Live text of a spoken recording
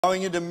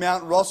Going into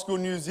Mt Roskill,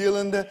 New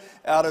Zealand,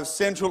 out of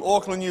Central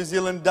Auckland, New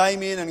Zealand,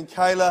 Damian and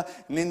Kayla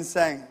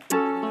Ninsaeng.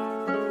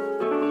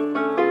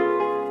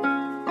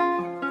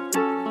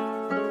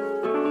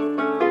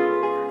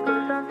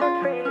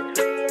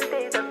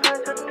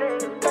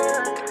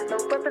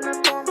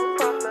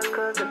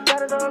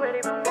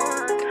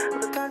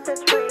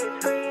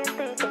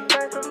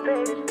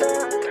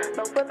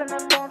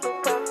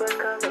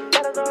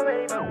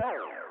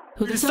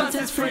 Who the sun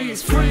sets free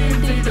is free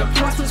indeed, the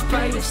price was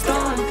paid, it's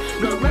done.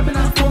 No weapon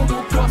I form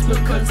will prosper,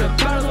 cause the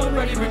battle's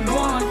already been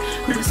won.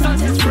 Who the sun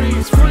sets free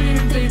is free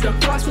indeed, the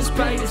price was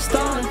paid, it's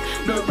done.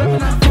 No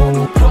weapon I form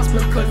will prosper,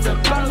 cause the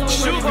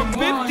battle's already been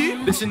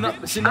won.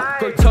 Listen up,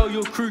 go tell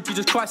your crew,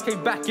 Jesus Christ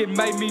came back, it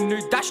made me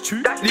new, that's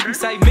true. He can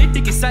save me,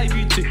 he can save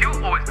you too.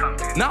 He'll always come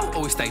through. Now I'll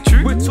always stay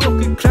true. We're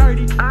talking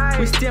clarity,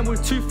 we stand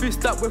with 2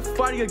 fists up, we're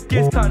fighting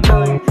against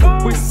carnality.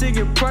 We're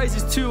singing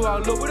praises to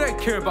our Lord, we don't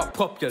care about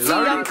popularity. See,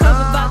 I'm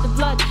covered by the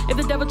blood. If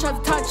the devil tries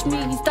to touch me,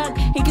 he's done.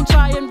 He can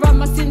try and rub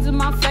my sins in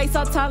my face,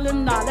 I'll tell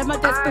him nah. Let my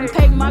debt's been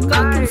paid, my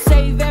God can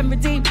save and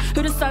redeem.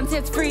 Who the sun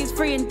sets free is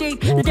free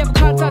indeed. The devil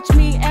can't touch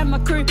me and my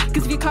crew,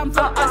 cause if you come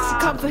for us, you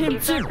come for him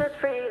too.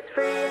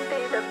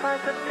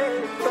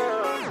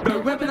 No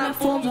weapon I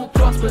form will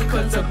prosper,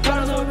 cause the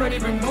battle's already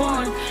been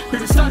won. Who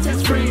the sun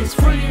sets free is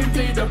free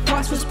indeed, the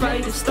price was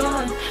paid, it's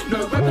done.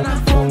 No weapon I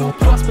form will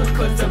prosper,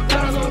 cause the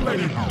battle's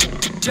already won.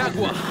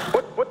 Jaguar.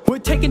 We're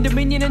taking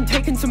dominion and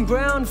taking some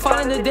ground,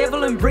 fighting the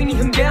devil and bringing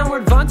him down. We're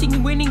advancing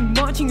and winning,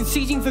 marching and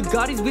sieging, for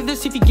God is with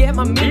us if you get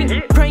my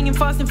meaning. Praying and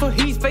fasting for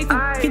he's faithful,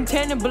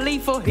 content and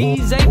believe for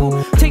he's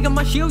able. Take on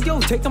my shield, yo,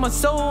 take on my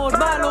sword,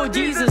 my Lord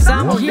Jesus,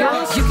 I'm all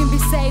yours. You can be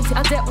saved,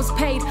 our debt was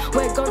paid.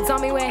 Where God's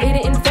army, where he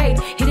didn't invade.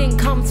 He didn't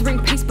come to bring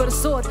peace but a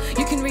sword.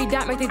 You can read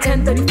that, Matthew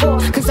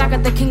 10:34. Cause I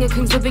got the King of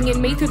Kings living in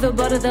me, through the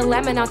blood of the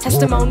Lamb and our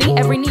testimony.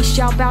 Every knee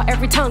shall bow,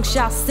 every tongue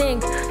shall sing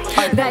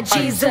that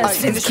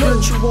Jesus in the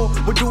spiritual,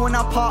 we're doing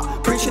our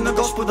part, preaching the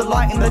gospel, the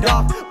light in the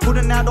dark,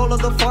 putting out all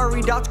of the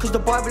fiery darts, cause the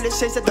Bible it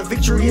says that the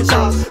victory is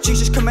ours.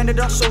 Jesus commanded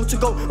us all to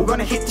go, we're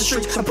gonna hit the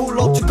streets and pull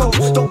up to go.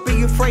 Don't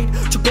be afraid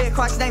to bear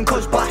Christ's name,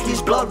 cause by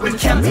his blood we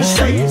can be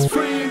saved. It's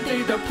free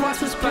indeed, the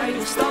price was paid,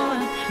 it's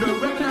done. No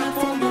weapon I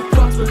form will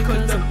prosper,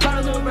 cause the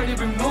battle's already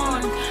been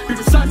won. Who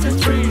the sun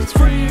sets free is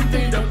free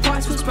indeed, the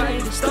price was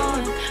paid, it's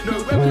done. No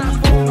weapon I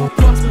form will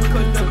prosper,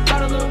 cause the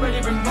battle's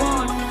already been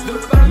won. The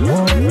battle's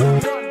already been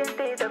won.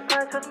 The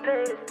price was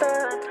paid, it's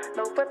done.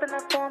 No weapon I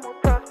form will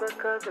prosper,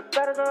 cause the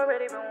battle's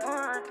already been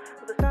won.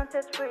 The sun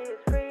sets free is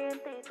free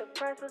indeed, the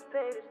price was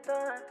paid, it's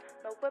done.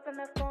 No weapon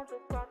that forms will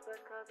prosper,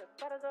 cause the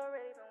battle's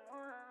already been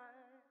won.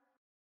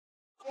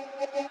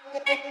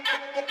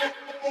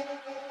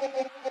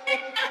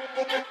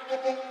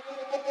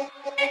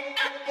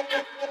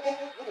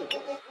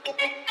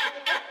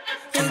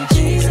 In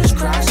Jesus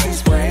Christ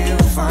is where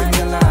you'll find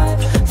your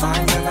life,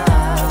 find your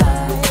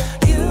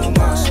life. You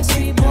must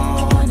be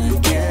born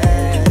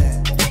again.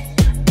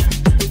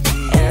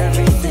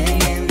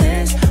 Everything in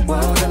this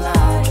world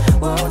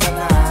alive, world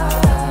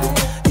alive.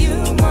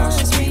 You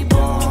must be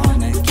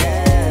born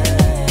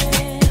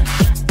again.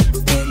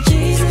 In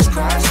Jesus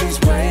Christ is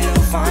where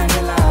you'll find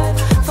your life,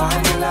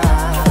 find your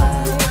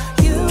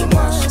life. You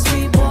must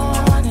be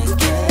born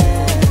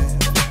again.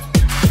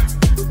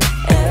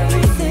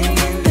 Everything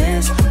in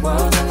this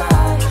world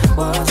alive,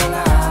 world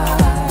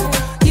alive.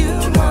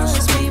 You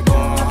must be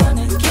born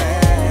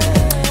again.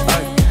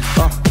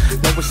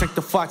 Now we're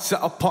sanctified,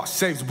 set apart,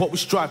 saves what we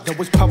strive. There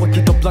was power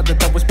through the blood, and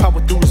there was power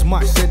through his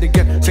might. Say it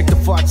again,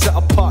 sanctified, set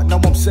apart, now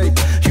I'm saved.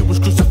 He was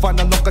crucified,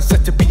 no longer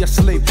set to be a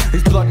slave.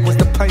 His blood was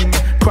the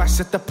payment, Christ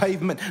set the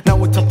pavement.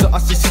 Now it's up to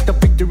us to see the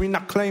victory,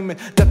 not claiming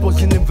that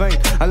wasn't in vain.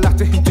 Allow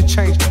to him to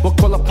change, we'll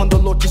call upon the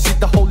Lord to see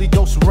the Holy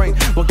Ghost reign.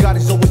 Well, God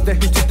is always there,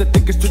 he sees the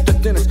thickest to the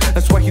thinnest.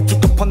 That's why he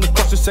took upon the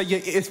cross to say, yeah,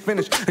 it is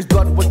finished. His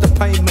blood was the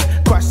payment,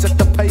 Christ set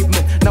the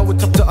pavement. Now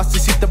it's up to us to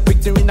see the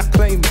victory, not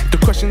claiming. The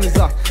question is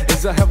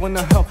there heaven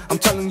or hell? I'm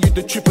telling you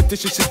the truth, but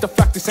this is just a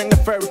fact, this ain't a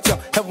fairy tale.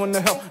 Heaven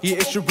or hell, yeah,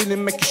 it should really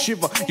make you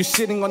shiver. You're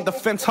sitting on the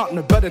fence, heart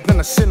no better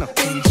than a sinner.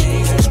 In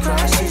Jesus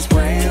Christ is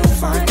where you'll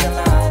find your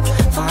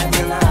life, find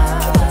your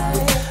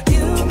life.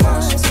 You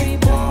must be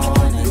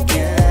born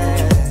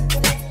again.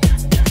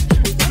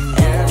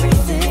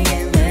 Everything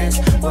in this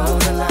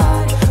world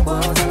alive,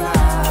 world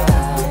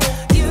alive.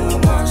 You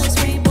must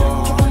be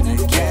born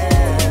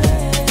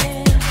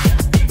again.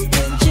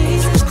 In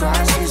Jesus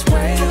Christ is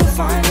where you'll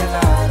find your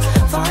life,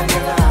 find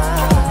your life.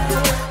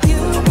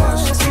 You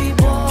must be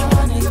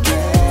born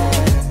again.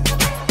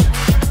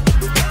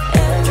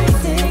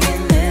 Everything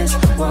in this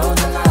world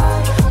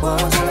alive,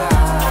 world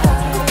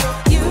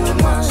alive. You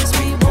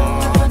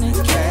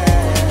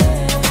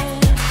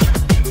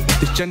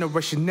This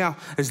generation now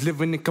is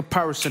living in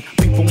comparison.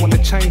 People want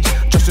to change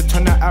just to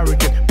turn out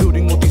arrogant.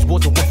 Building all these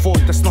walls of what for,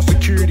 that's not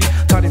security.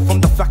 Tied it from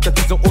the fact that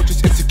these are all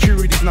just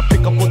insecurities. Now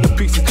pick up all the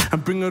pieces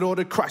and bring it all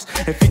to Christ.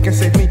 If he can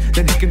save me,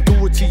 then he can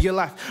do it to your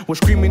life. We're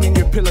screaming in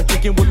your pillow,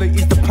 thinking will it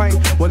ease the pain?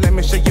 Well, let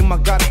me show you my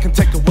God, I can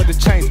take away the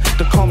chains,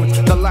 the comments,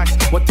 the likes,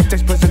 what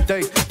dictates present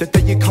days. The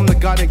day you come to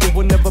God, it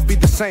will never be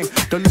the same.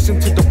 Don't listen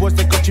to the words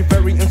that got you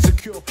very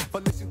insecure.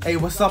 But listen. Hey,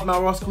 what's up,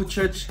 Mt Roskill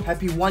Church?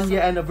 Happy 1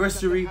 year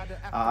anniversary.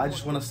 I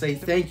just want to say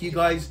thank you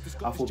guys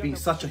for being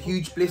such a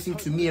huge blessing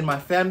to me and my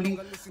family.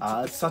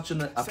 It's such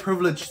a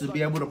privilege to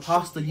be able to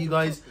pastor you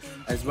guys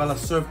as well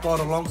as serve God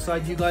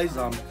alongside you guys.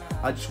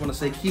 I just want to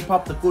say keep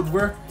up the good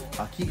work.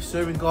 Keep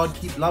serving God,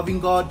 keep loving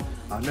God.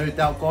 No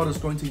doubt God is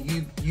going to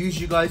use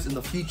you guys in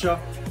the future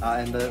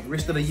and the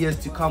rest of the years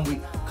to come.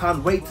 We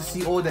can't wait to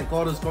see all that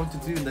God is going to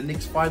do in the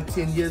next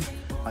 5-10 years.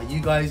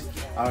 You guys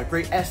are a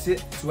great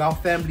asset to our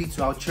family,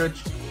 to our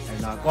church,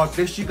 and God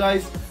bless you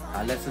guys.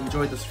 Let's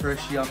enjoy this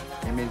first year.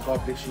 Amen.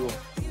 God bless you all.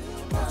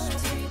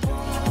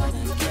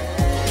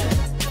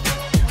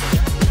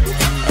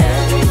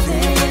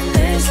 Everything in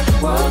this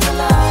world's a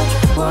lie,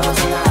 world's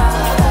a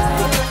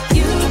lie.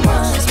 You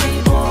must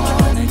be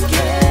born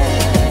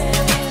again.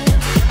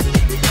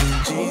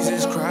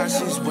 Jesus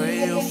Christ is where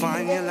you'll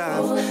find your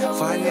life,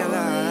 find your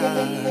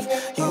life.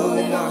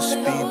 You must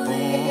be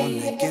born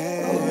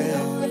again.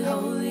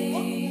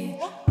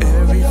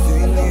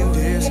 Everything in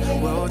this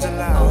world's a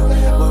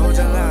lie, world's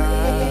a lie.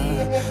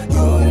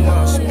 You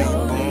must be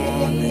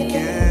born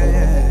again.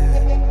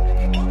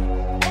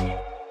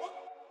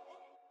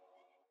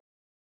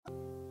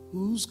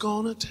 Who's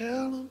gonna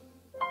tell him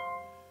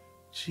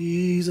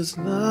Jesus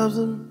loves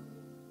him?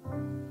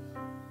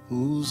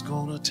 Who's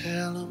gonna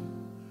tell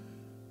him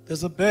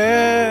there's a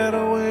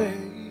better way?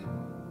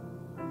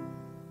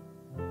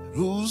 And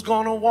who's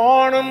gonna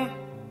warn him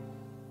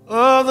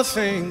of the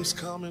things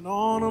coming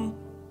on him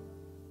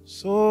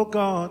so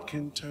God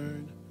can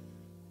turn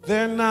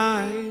their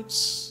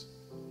nights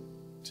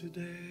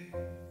today?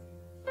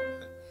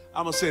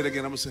 I'm gonna say it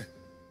again, I'm gonna say,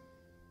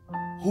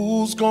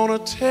 who's gonna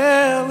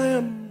tell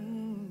him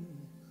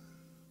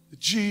that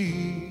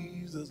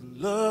Jesus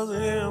loves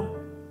him?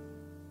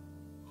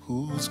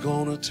 Who's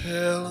gonna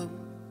tell him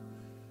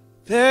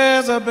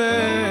there's a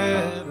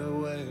better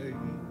way?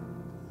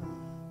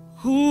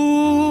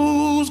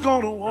 Who's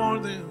gonna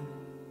warn them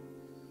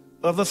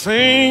of the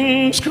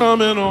things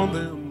coming on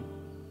them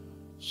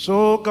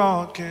so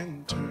God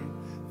can turn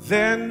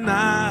their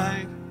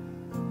night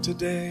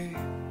today?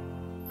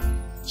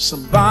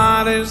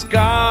 Somebody's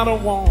gotta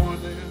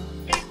warn them.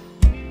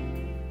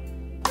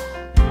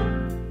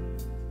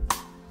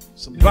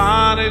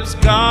 Somebody's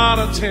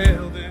gotta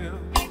tell them.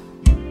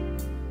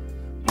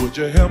 Would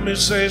you help me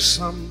say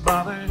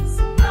somebody?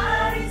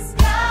 Somebody's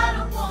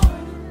gotta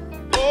warn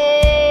them.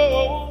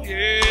 Oh,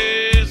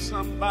 yeah,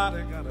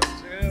 somebody gotta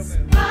tell them.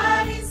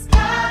 Somebody's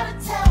gotta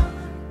tell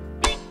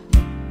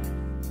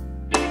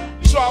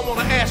them. So I want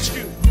to ask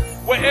you,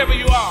 wherever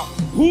you are,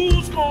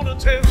 who's gonna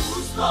tell them?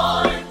 Who's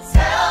gonna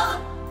tell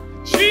them?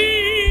 Jesus.